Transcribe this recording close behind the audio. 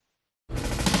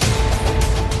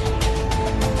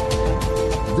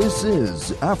This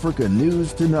is Africa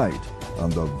News Tonight on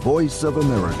the Voice of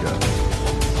America.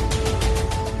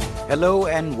 Hello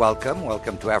and welcome.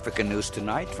 Welcome to Africa News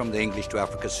Tonight from the English to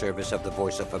Africa service of the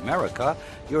Voice of America,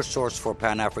 your source for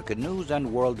Pan-African news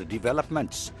and world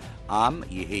developments. I'm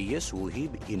Yeheyes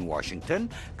Wuhib in Washington.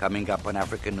 Coming up on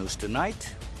Africa News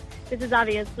Tonight. This is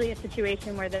obviously a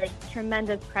situation where there's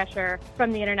tremendous pressure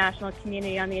from the international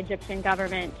community on the Egyptian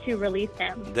government to release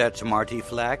him. That's Marty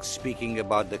Flax speaking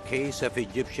about the case of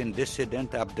Egyptian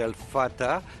dissident Abdel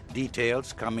Fattah.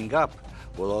 Details coming up.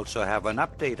 We'll also have an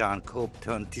update on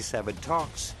COP27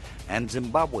 talks. And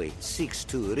Zimbabwe seeks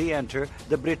to re-enter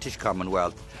the British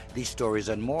Commonwealth. These stories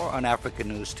and more on Africa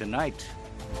News Tonight.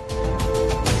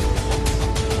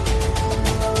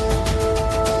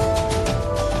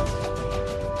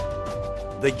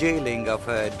 The jailing of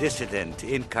a dissident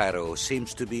in Cairo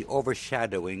seems to be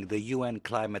overshadowing the UN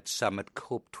Climate Summit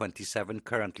COP27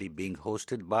 currently being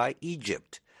hosted by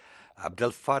Egypt.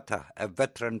 Abdel Fattah, a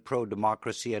veteran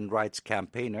pro-democracy and rights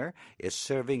campaigner, is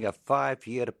serving a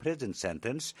 5-year prison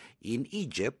sentence in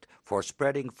Egypt for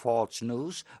spreading false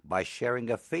news by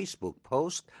sharing a Facebook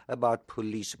post about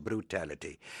police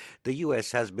brutality. The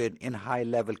U.S. has been in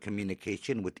high-level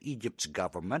communication with Egypt's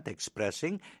government,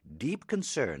 expressing deep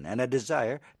concern and a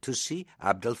desire to see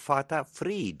Abdel Fattah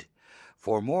freed.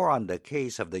 For more on the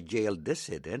case of the jailed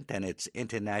dissident and its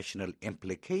international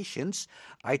implications,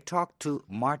 I talked to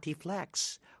Marty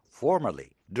Flax,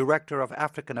 formerly Director of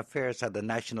African Affairs at the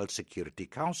National Security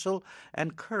Council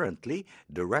and currently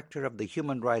Director of the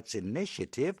Human Rights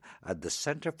Initiative at the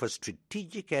Center for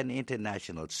Strategic and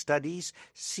International Studies,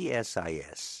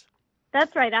 CSIS.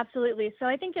 That's right, absolutely. So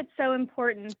I think it's so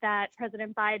important that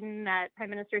President Biden, that Prime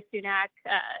Minister Sunak,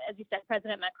 as you said,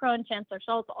 President Macron, Chancellor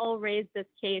Scholz, all raised this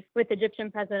case with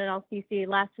Egyptian President al-Sisi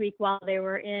last week while they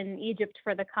were in Egypt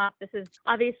for the COP. This is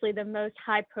obviously the most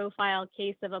high-profile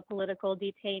case of a political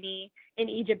detainee in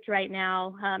Egypt right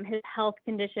now. His health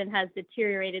condition has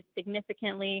deteriorated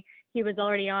significantly. He was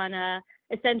already on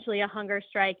essentially a hunger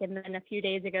strike, and then a few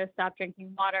days ago stopped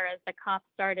drinking water as the COP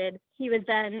started. He was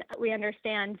then, we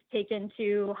understand, taken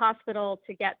to hospital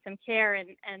to get some care,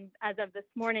 and as of this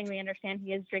morning, we understand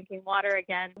he is drinking water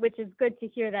again, which is good to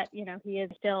hear that, he is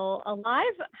still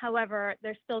alive. However,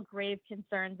 there's still grave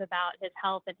concerns about his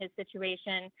health and his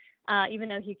situation. Even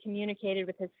though he communicated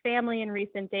with his family in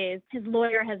recent days, his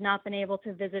lawyer has not been able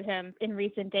to visit him in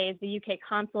recent days. The UK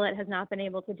consulate has not been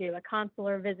able to do a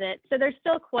consular visit. So there's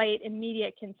still quite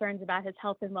immediate concerns about his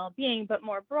health and well-being. But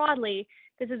more broadly,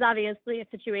 this is obviously a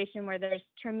situation where there's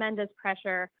tremendous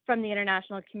pressure from the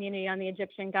international community on the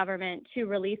Egyptian government to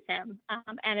release him.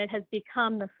 And it has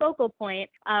become the focal point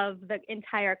of the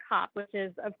entire COP, which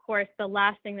is, of course, the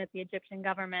last thing that the Egyptian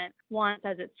government wants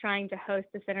as it's trying to host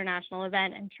this international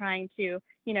event and trying to,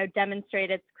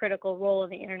 demonstrate its critical role in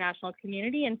the international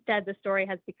community. Instead, the story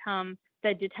has become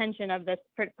the detention of this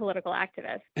political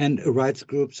activist. And rights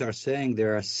groups are saying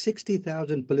there are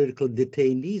 60,000 political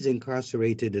detainees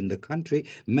incarcerated in the country,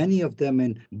 many of them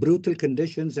in brutal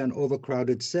conditions and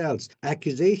overcrowded cells,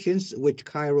 accusations which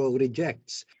Cairo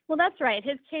rejects. Well, that's right.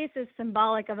 His case is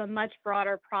symbolic of a much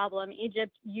broader problem.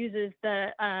 Egypt uses the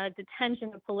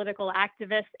detention of political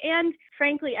activists and,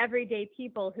 frankly, everyday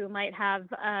people who might have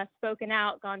spoken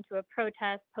out, gone to a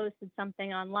protest, posted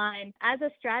something online as a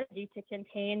strategy to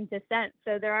contain dissent.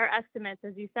 So there are estimates,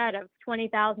 as you said, of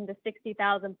 20,000 to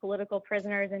 60,000 political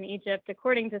prisoners in Egypt.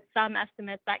 According to some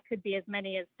estimates, that could be as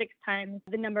many as 6 times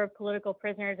the number of political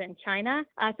prisoners in China.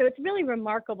 So it's really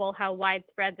remarkable how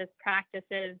widespread this practice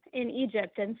is in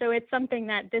Egypt. And so it's something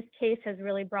that this case has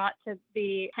really brought to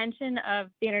the attention of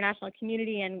the international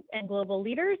community and global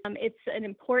leaders. It's an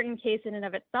important case in and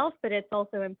of itself, but it's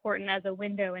also important as a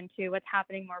window into what's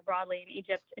happening more broadly in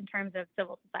Egypt in terms of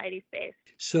civil society space.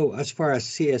 So as far as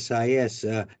CSIS,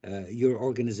 your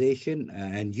organization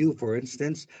and you, for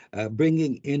instance,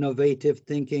 bringing innovative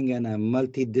thinking and a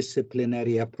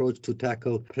multidisciplinary approach to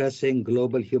tackle pressing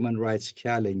global human rights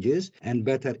challenges and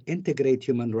better integrate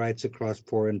human rights across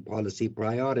foreign policy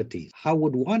priorities. How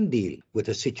would one deal with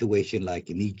a situation like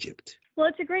in Egypt? Well,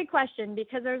 it's a great question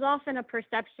because there's often a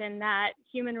perception that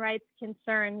human rights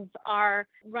concerns are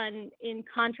run in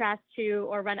contrast to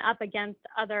or run up against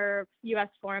other U.S.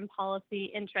 foreign policy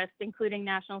interests, including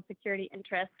national security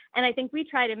interests. And I think we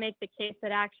try to make the case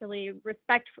that actually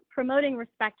promoting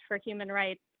respect for human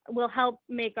rights will help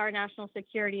make our national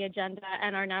security agenda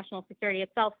and our national security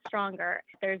itself stronger.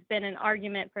 There's been an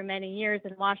argument for many years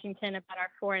in Washington about our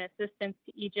foreign assistance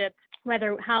to Egypt,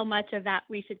 how much of that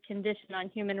we should condition on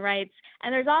human rights.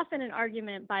 And there's often an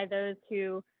argument by those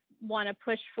who want to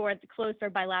push for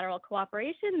closer bilateral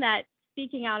cooperation that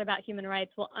speaking out about human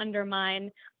rights will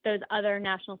undermine those other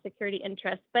national security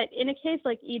interests. But in a case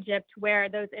like Egypt, where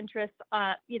those interests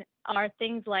are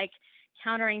things like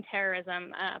countering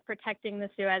terrorism, protecting the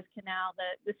Suez Canal,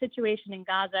 the situation in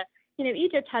Gaza,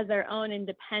 Egypt has their own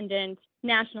independent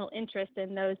national interest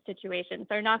in those situations.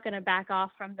 They're not going to back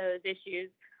off from those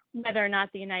issues, whether or not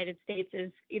the United States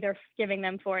is either giving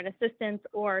them foreign assistance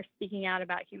or speaking out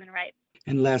about human rights.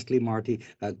 And lastly, Marty,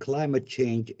 climate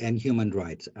change and human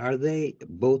rights, are they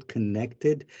both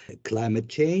connected? Climate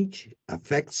change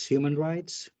affects human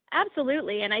rights?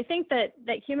 Absolutely. And I think that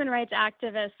human rights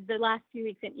activists the last few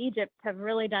weeks in Egypt have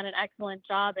really done an excellent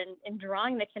job in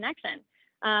drawing the connection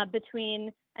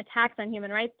between attacks on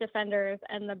human rights defenders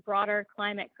and the broader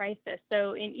climate crisis.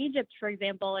 So in Egypt, for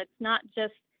example, it's not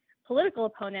just political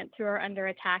opponents who are under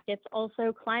attack, it's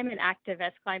also climate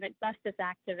activists, climate justice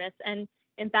activists, and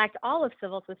in fact, all of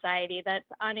civil society that's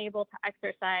unable to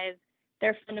exercise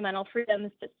their fundamental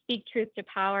freedoms, to speak truth to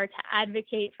power, to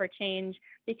advocate for change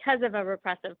because of a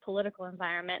repressive political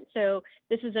environment. So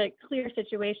this is a clear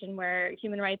situation where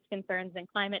human rights concerns and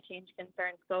climate change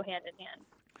concerns go hand in hand.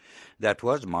 That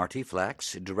was Marty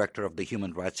Flax, Director of the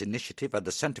Human Rights Initiative at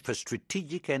the Center for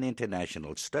Strategic and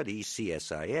International Studies,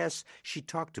 CSIS. She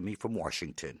talked to me from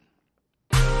Washington.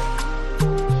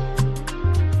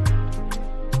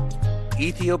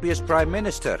 Ethiopia's Prime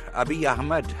Minister Abiy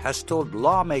Ahmed has told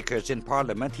lawmakers in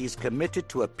parliament he's committed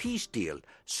to a peace deal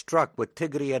struck with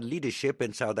Tigrayan leadership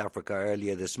in South Africa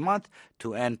earlier this month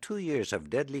to end 2 years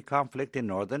of deadly conflict in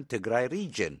northern Tigray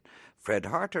region. Fred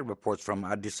Harter reports from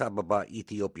Addis Ababa,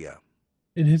 Ethiopia.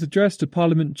 In his address to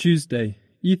Parliament Tuesday,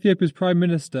 Ethiopia's Prime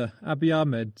Minister Abiy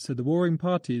Ahmed said the warring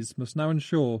parties must now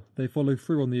ensure they follow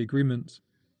through on the agreement.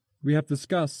 "We have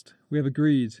discussed, we have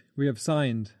agreed, we have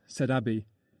signed," said Abiy.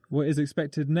 "What is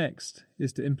expected next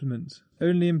is to implement.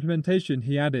 Only implementation,"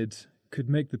 he added, "could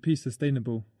make the peace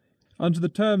sustainable." Under the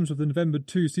terms of the November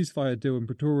 2 ceasefire deal in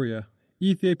Pretoria,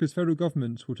 Ethiopia's federal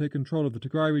government will take control of the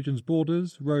Tigray region's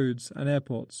borders, roads and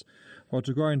airports, while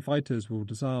Tigrayan fighters will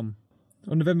disarm.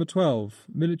 On November 12,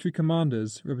 military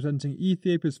commanders representing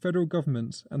Ethiopia's federal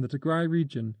government and the Tigray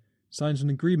region signed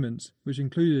an agreement which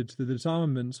included the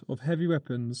disarmament of heavy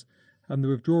weapons and the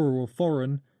withdrawal of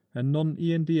foreign and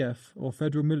non-ENDF or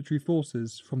federal military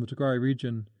forces from the Tigray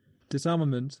region.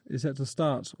 Disarmament is set to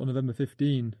start on November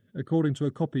 15, according to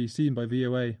a copy seen by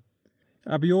VOA.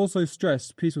 Abiy also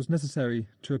stressed peace was necessary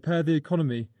to repair the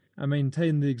economy and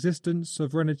maintain the existence,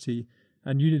 sovereignty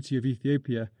and unity of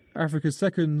Ethiopia, Africa's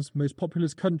second most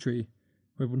populous country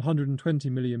with 120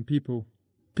 million people.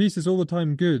 "Peace is all the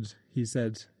time good," he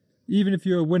said. "Even if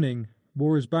you are winning,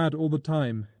 war is bad all the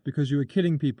time because you are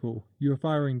killing people, you are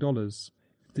firing dollars."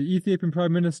 The Ethiopian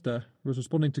Prime Minister was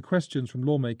responding to questions from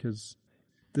lawmakers.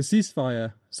 The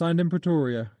ceasefire, signed in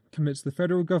Pretoria, commits the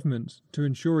federal government to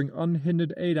ensuring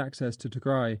unhindered aid access to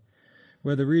Tigray,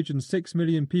 where the region's 6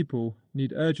 million people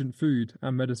need urgent food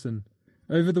and medicine.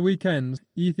 Over the weekend,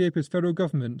 Ethiopia's federal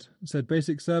government said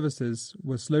basic services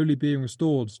were slowly being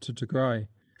restored to Tigray.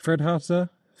 Fred Harter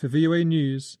for VOA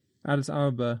News, Addis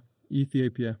Ababa,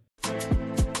 Ethiopia.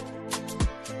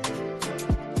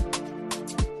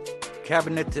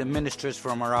 Cabinet ministers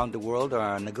from around the world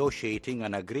are negotiating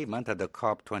an agreement at the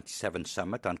COP27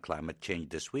 summit on climate change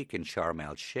this week in Sharm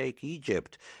el-Sheikh,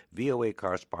 Egypt. VOA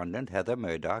correspondent Heather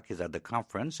Murdoch is at the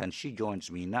conference, and she joins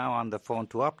me now on the phone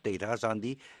to update us on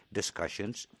the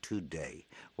discussions today.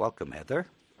 Welcome, Heather.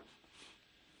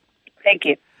 Thank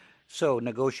you. So,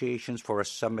 negotiations for a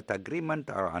summit agreement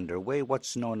are underway.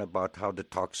 What's known about how the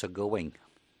talks are going?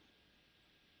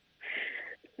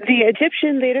 The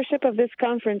Egyptian leadership of this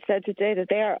conference said today that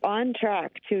they are on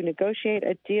track to negotiate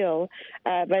a deal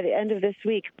by the end of this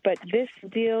week. But this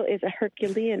deal is a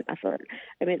Herculean effort.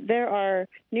 I mean, there are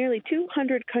nearly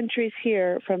 200 countries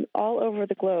here from all over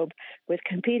the globe with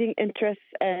competing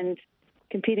interests and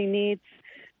competing needs.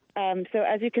 So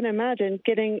as you can imagine,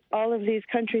 getting all of these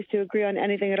countries to agree on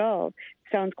anything at all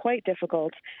sounds quite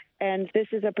difficult. And this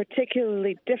is a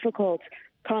particularly difficult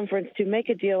conference to make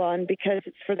a deal on because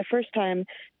it's for the first time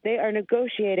they are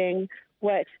negotiating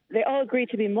what they all agree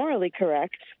to be morally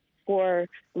correct for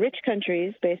rich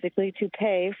countries, basically, to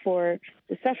pay for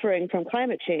the suffering from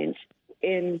climate change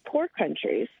in poor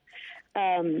countries.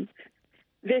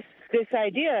 This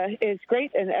idea is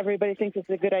great, and everybody thinks it's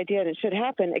a good idea and it should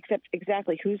happen, except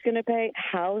exactly who's going to pay,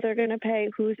 how they're going to pay,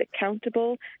 who's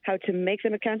accountable, how to make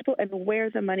them accountable, and where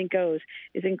the money goes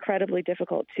is incredibly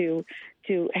difficult to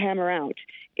hammer out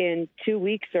in 2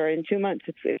 weeks or in 2 months.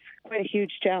 It's quite a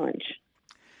huge challenge.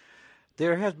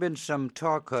 There has been some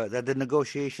talk that the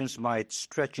negotiations might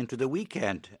stretch into the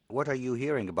weekend. What are you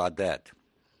hearing about that?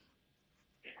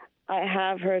 I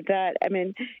have heard that. I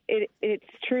mean, it's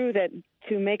true that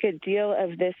to make a deal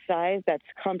of this size that's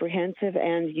comprehensive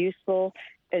and useful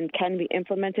and can be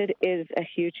implemented is a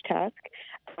huge task.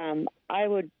 I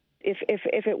would,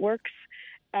 if it works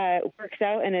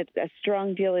out and a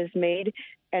strong deal is made,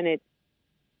 and it.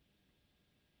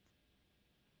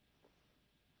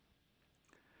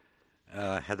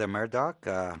 Heather Murdoch,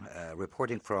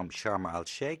 reporting from Sharm el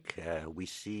Sheikh. We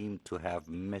seem to have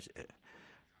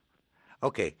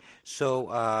Okay,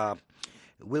 so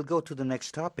we'll go to the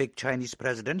next topic. Chinese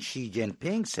President Xi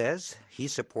Jinping says he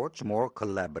supports more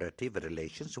collaborative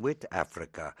relations with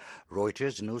Africa.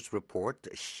 Reuters news report,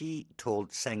 Xi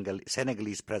told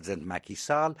Senegalese President Macky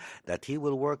Sall that he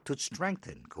will work to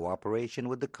strengthen cooperation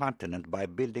with the continent by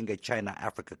building a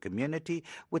China-Africa community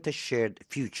with a shared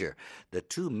future. The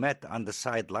two met on the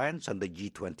sidelines on the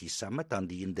G20 summit on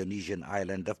the Indonesian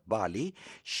island of Bali.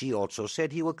 Xi also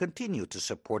said he will continue to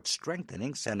support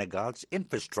strengthening Senegal's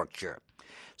infrastructure.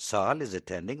 Sall is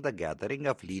attending the gathering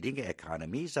of leading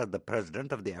economies as the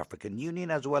president of the African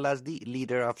Union as well as the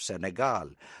leader of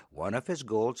Senegal. One of his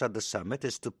goals at the summit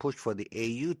is to push for the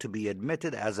AU to be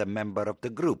admitted as a member of the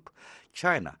group.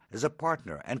 China is a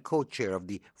partner and co-chair of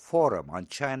the Forum on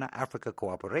China-Africa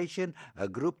Cooperation, a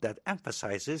group that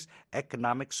emphasizes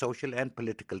economic, social, and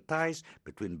political ties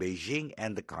between Beijing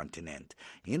and the continent.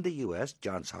 In the U.S.,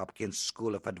 Johns Hopkins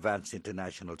School of Advanced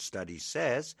International Studies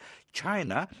says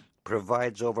China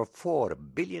provides over $4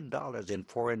 billion in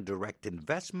foreign direct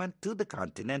investment to the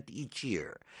continent each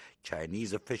year.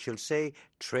 Chinese officials say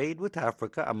trade with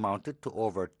Africa amounted to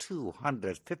over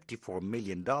 $254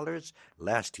 million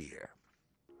last year.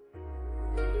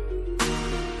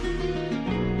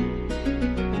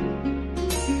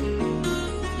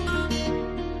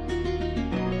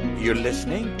 You're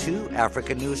listening to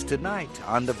Africa News Tonight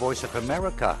on the Voice of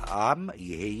America. I'm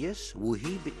Yeheyes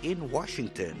Wuhib in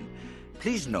Washington.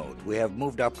 Please note, we have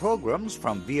moved our programs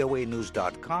from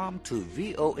voanews.com to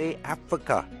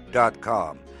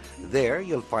voaafrica.com. There,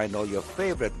 you'll find all your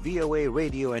favorite VOA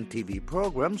radio and TV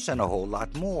programs and a whole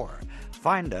lot more.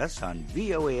 Find us on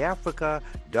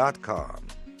voaafrica.com.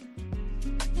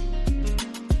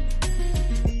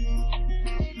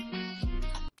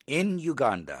 In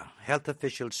Uganda, health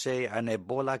officials say an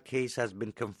Ebola case has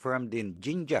been confirmed in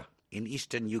Jinja, in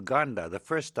eastern Uganda, the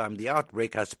first time the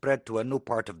outbreak has spread to a new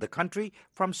part of the country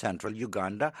from central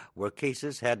Uganda, where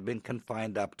cases had been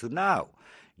confined up to now.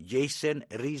 Jason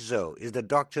Rizzo is the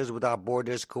Doctors Without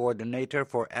Borders coordinator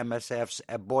for MSF's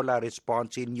Ebola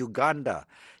response in Uganda.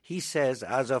 He says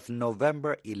as of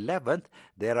November 11th,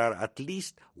 there are at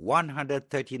least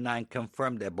 139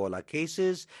 confirmed Ebola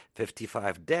cases,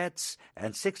 55 deaths,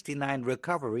 and 69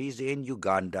 recoveries in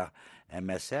Uganda.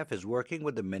 MSF is working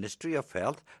with the Ministry of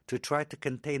Health to try to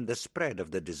contain the spread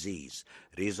of the disease.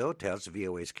 Rizzo tells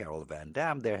VOA's Carol Van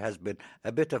Dam there has been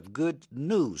a bit of good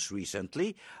news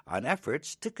recently on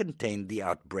efforts to contain the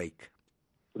outbreak.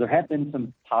 There have been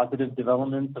some positive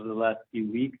developments over the last few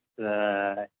weeks,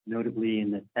 notably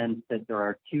in the sense that there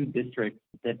are 2 districts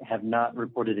that have not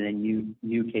reported any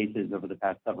new cases over the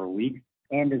past several weeks,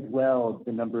 and as well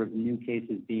the number of new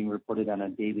cases being reported on a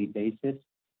daily basis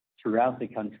throughout the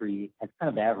country has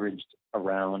kind of averaged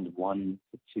around 1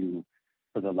 to 2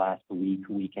 for the last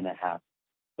week and a half.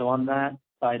 So on that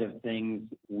side of things,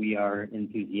 we are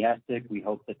enthusiastic. We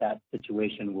hope that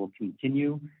situation will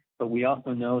continue. But we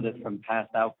also know that from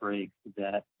past outbreaks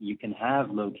that you can have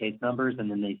low case numbers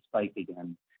and then they spike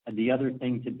again. And the other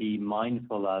thing to be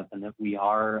mindful of, and that we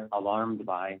are alarmed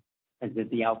by, is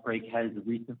that the outbreak has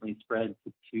recently spread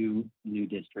to 2 new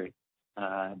districts.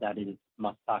 That is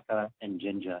Masaka and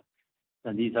Jinja.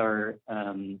 And these are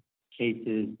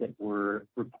cases that were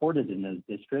reported in those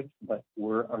districts, but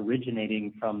were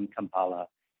originating from Kampala.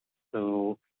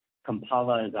 So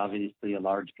Kampala is obviously a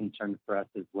large concern for us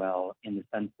as well, in the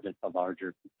sense that it's a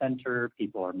larger center,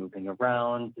 people are moving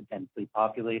around, densely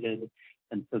populated,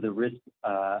 and so the risk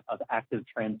of active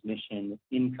transmission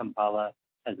in Kampala,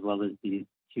 as well as these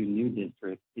 2 new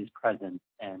districts, is present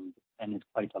and is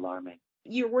quite alarming.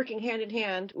 You're working hand in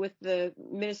hand with the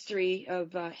Ministry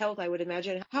of Health, I would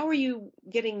imagine. How are you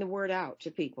getting the word out to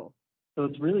people? So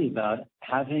it's really about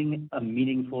having a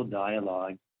meaningful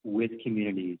dialogue with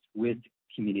communities, with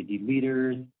community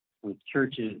leaders, with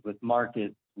churches, with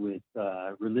markets, with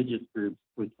religious groups,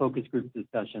 with focus group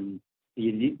discussions.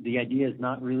 The idea is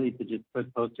not really to just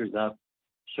put posters up,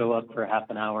 show up for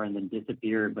half an hour and then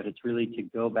disappear, but it's really to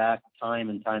go back time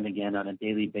and time again on a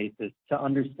daily basis to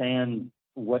understand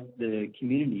what the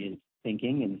community is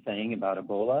thinking and saying about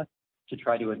Ebola, to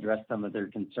try to address some of their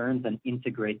concerns and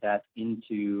integrate that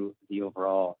into the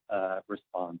overall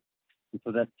response. And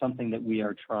so that's something that we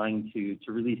are trying to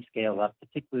really scale up,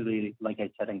 particularly, like I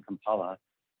said, in Kampala,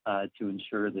 to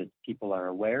ensure that people are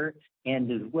aware,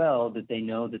 and as well that they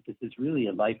know that this is really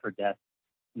a life or death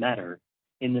matter,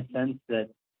 in the sense that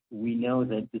we know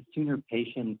that the sooner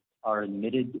patients are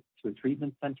admitted to a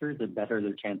treatment center, the better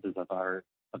their chances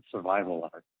of survival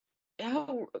are.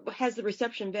 How has the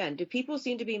reception been? Do people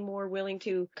seem to be more willing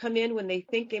to come in when they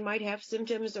think they might have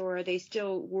symptoms, or are they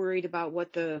still worried about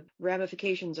what the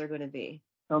ramifications are going to be?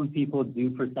 Some people do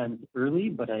present early,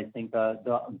 but I think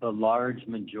the large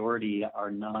majority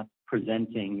are not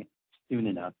presenting soon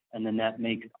enough. And then that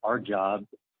makes our job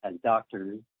as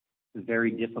doctors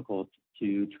very difficult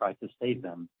to try to save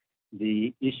them.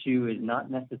 The issue is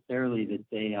not necessarily that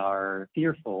they are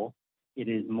fearful. It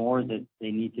is more that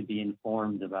they need to be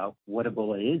informed about what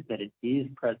Ebola is, that it is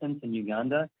present in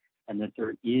Uganda, and that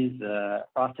there is a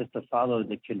process to follow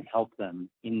that can help them,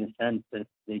 in the sense that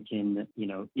they can,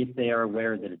 if they are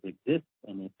aware that it exists,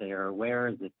 and if they are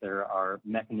aware that there are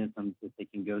mechanisms that they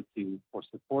can go to for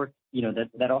support,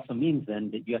 that also means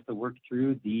then that you have to work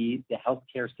through the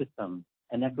healthcare system.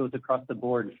 And that goes across the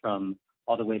board, from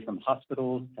all the way from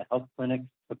hospitals to health clinics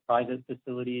to private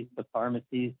facilities to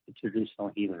pharmacies to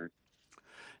traditional healers.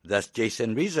 That's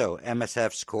Jason Rizzo,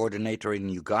 MSF's coordinator in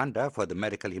Uganda for the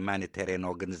medical humanitarian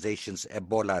organization's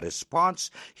Ebola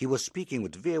response. He was speaking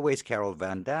with VOA's Carol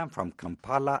Van Dam from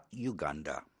Kampala,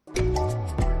 Uganda.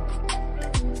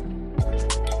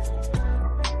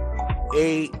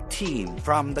 A team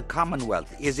from the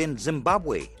Commonwealth is in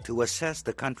Zimbabwe to assess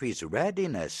the country's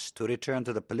readiness to return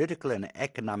to the political and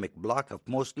economic bloc of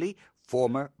mostly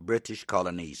former British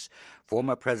colonies.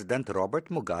 Former President Robert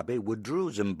Mugabe withdrew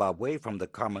Zimbabwe from the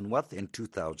Commonwealth in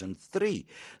 2003.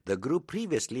 The group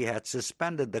previously had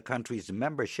suspended the country's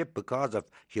membership because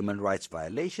of human rights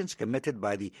violations committed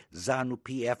by the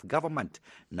ZANU-PF government.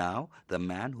 Now, the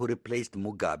man who replaced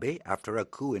Mugabe after a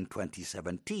coup in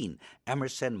 2017,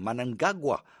 Emerson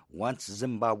Mnangagwa, wants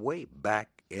Zimbabwe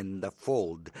back in the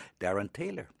fold. Darren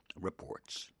Taylor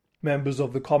reports. Members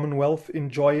of the Commonwealth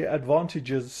enjoy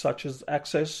advantages such as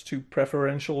access to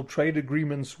preferential trade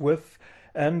agreements with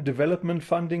and development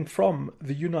funding from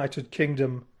the United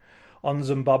Kingdom. On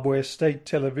Zimbabwe State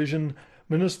Television,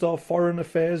 Minister of Foreign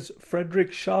Affairs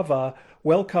Frederick Shava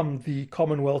welcomed the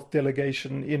Commonwealth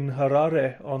delegation in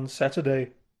Harare on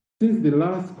Saturday. Since the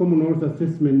last Commonwealth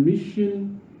assessment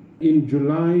mission in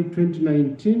July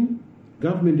 2019,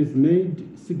 government has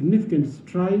made significant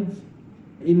strides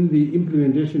in the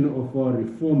implementation of our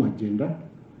reform agenda,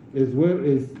 as well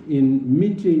as in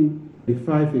meeting the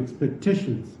 5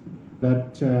 expectations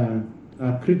that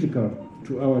are critical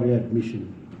to our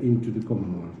readmission into the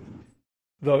Commonwealth.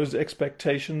 Those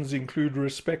expectations include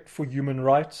respect for human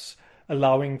rights,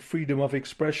 allowing freedom of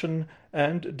expression,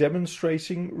 and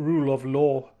demonstrating rule of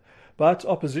law. But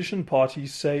opposition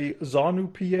parties say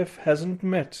ZANU-PF hasn't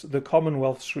met the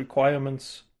Commonwealth's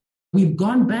requirements. We've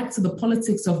gone back to the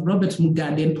politics of Robert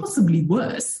Mugabe, and possibly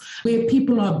worse, where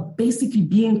people are basically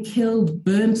being killed,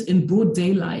 burnt in broad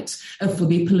daylight for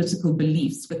their political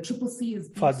beliefs. But CCC is...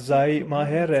 Fadzai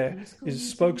Mahere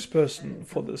is spokesperson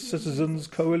for the Citizens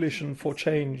Coalition for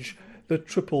Change, the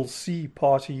CCC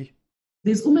party.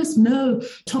 There's almost no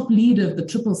top leader of the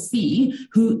CCC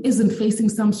who isn't facing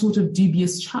some sort of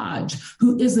dubious charge,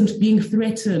 who isn't being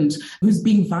threatened, who's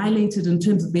being violated in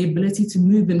terms of their ability to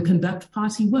move and conduct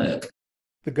party work.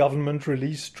 The government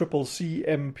released CCC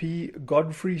MP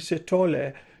Godfrey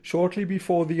Setole shortly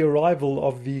before the arrival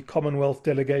of the Commonwealth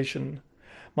delegation.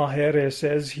 Mahere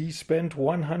says he spent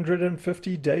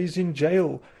 150 days in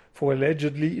jail for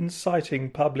allegedly inciting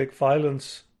public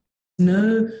violence.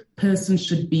 No person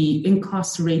should be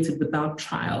incarcerated without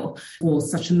trial for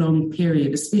such a long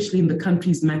period, especially in the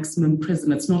country's maximum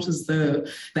prison. It's not as though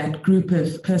that group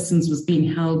of persons was being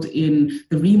held in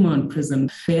the remand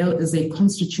prison. Bail is a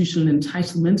constitutional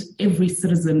entitlement. Every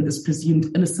citizen is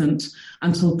presumed innocent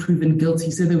until proven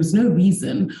guilty. So there was no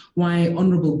reason why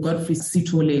Honorable Godfrey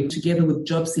Setole, together with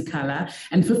Job Sikala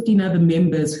and 15 other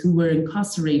members who were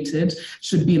incarcerated,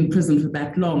 should be in prison for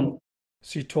that long.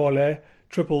 Setole,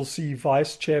 CCC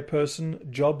Vice Chairperson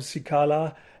Job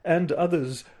Sikala and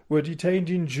others were detained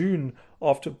in June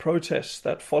after protests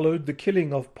that followed the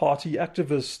killing of party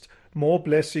activist More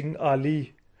Blessing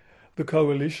Ali. The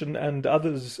coalition and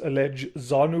others allege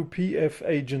ZANU-PF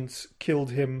agents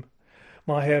killed him.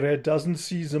 Mahere doesn't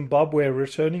see Zimbabwe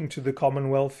returning to the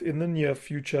Commonwealth in the near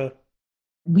future.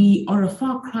 We are a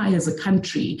far cry as a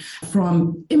country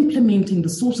from implementing the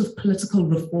sort of political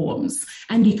reforms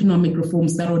and economic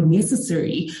reforms that are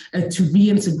necessary to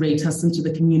reintegrate us into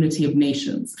the community of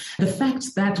nations. The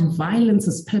fact that violence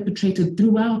is perpetrated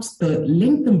throughout the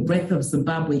length and breadth of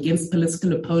Zimbabwe against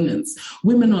political opponents,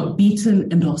 women are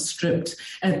beaten and are stripped.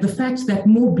 The fact that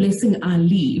Mo Blessing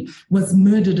Ali was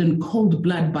murdered in cold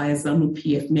blood by a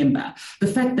ZANU-PF member. The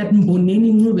fact that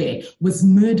Mboneni Ncube was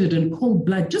murdered in cold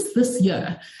blood just this year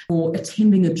for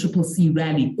attending a CCC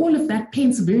rally. All of that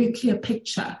paints a very clear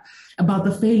picture about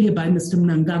the failure by Mr.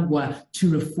 Mnangagwa to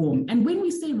reform. And when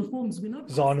we say reforms, we're not...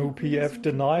 ZANU-PF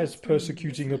denies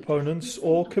persecuting opponents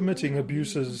or committing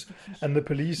abuses, and the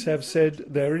police have said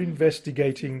they're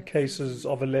investigating cases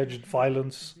of alleged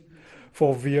violence.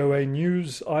 For VOA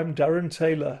News, I'm Darren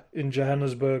Taylor in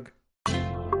Johannesburg.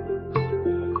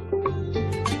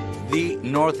 The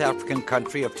North African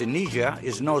country of Tunisia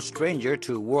is no stranger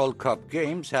to World Cup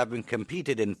games, having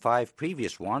competed in 5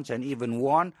 previous ones and even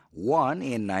won one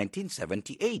in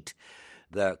 1978.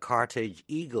 The Carthage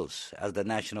Eagles, as the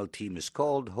national team is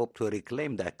called, hope to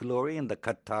reclaim that glory in the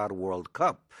Qatar World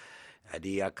Cup.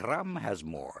 Adi Akram has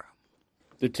more.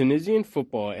 The Tunisian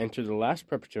football entered the last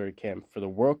preparatory camp for the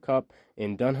World Cup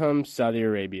in Dunham, Saudi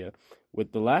Arabia,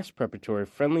 with the last preparatory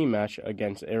friendly match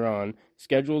against Iran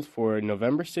scheduled for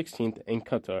November 16th in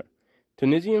Qatar.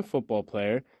 Tunisian football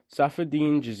player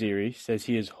Safaddine Jaziri says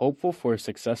he is hopeful for a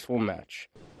successful match.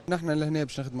 Our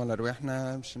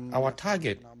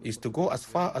target is to go as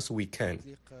far as we can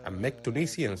and make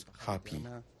Tunisians happy.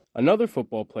 Another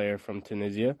football player from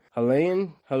Tunisia,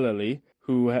 Halayan Halali,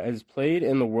 who has played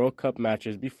in the World Cup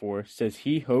matches before, says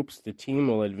he hopes the team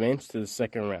will advance to the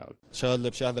second round.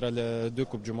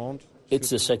 It's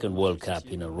the second World Cup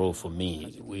in a row for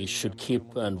me. We should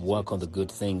keep and work on the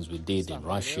good things we did in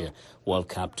Russia, World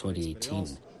Cup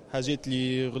 2018.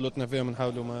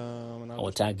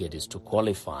 Our target is to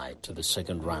qualify to the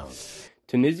second round.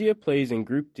 Tunisia plays in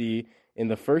Group D in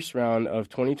the first round of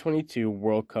 2022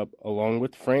 World Cup along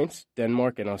with France,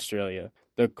 Denmark, and Australia.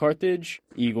 The Carthage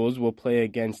Eagles will play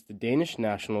against the Danish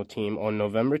national team on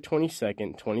November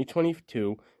 22nd,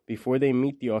 2022, before they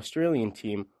meet the Australian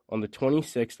team on the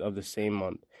 26th of the same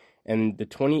month, and the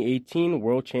 2018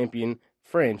 world champion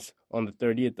France on the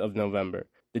 30th of November.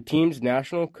 The team's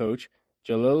national coach,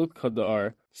 Jalal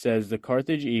Qadar, says the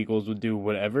Carthage Eagles will do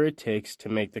whatever it takes to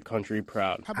make the country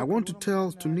proud. I want to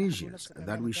tell Tunisians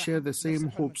that we share the same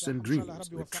hopes and dreams.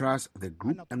 We trust the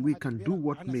group and we can do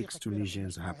what makes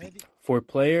Tunisians happy. For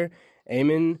player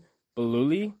Ayman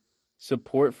Balouli,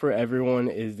 support for everyone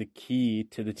is the key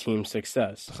to the team's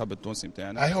success.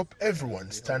 I hope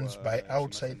everyone stands by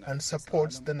outside and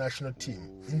supports the national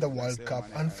team in the World Cup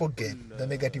and forget the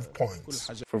negative points.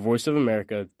 For Voice of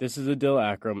America, this is Adil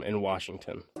Akram in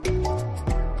Washington.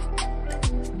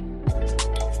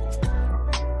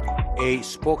 A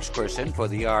spokesperson for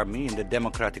the army in the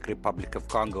Democratic Republic of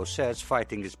Congo says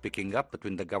fighting is picking up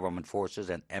between the government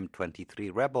forces and M23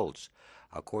 rebels.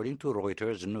 According to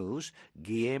Reuters News,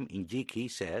 Guillaume Njiki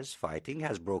says fighting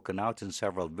has broken out in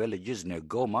several villages near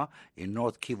Goma in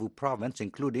North Kivu province,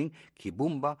 including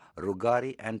Kibumba,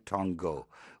 Rugari, and Tongo.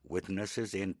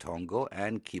 Witnesses in Tongo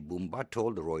and Kibumba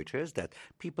told Reuters that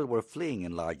people were fleeing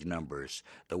in large numbers.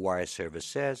 The wire service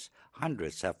says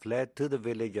hundreds have fled to the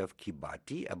village of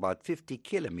Kibati, about 50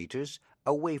 kilometers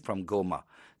away from Goma.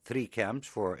 3 camps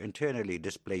for internally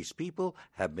displaced people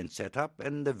have been set up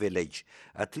in the village.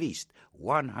 At least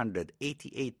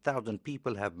 188,000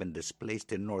 people have been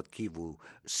displaced in North Kivu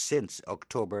since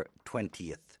October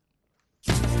 20th.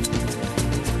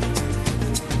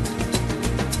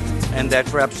 And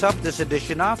that wraps up this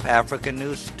edition of African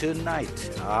News Tonight.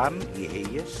 I'm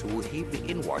Yehia Wuhibi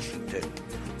in Washington.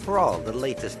 For all the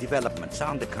latest developments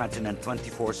on the continent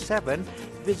 24/7,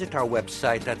 visit our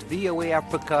website at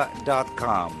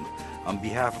voaafrica.com. On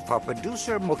behalf of our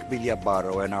producer, Mokbilia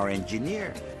Baro, and our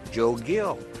engineer, Joe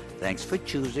Gill, thanks for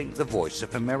choosing the Voice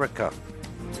of America.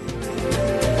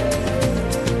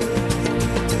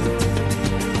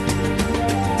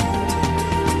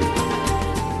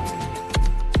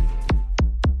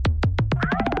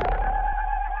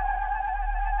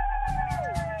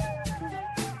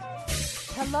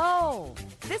 Hello,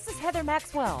 this is Heather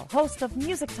Maxwell, host of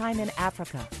Music Time in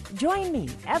Africa. Join me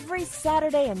every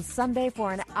Saturday and Sunday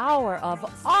for an hour of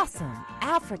awesome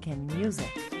African music.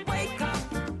 Wake up,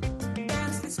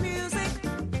 dance this music.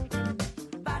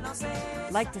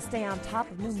 Like to stay on top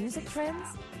of new music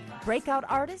trends? Breakout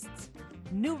artists?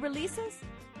 New releases?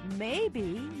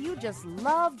 Maybe you just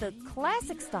love the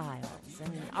classic styles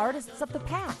and artists of the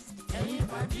past.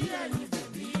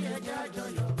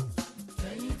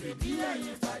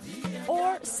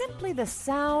 or simply the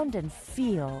sound and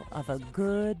feel of a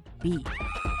good beat.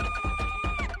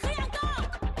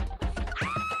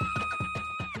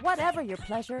 Whatever your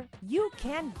pleasure, you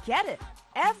can get it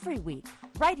every week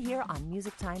right here on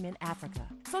Music Time in Africa.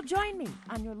 So join me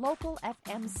on your local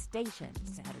FM station Saturday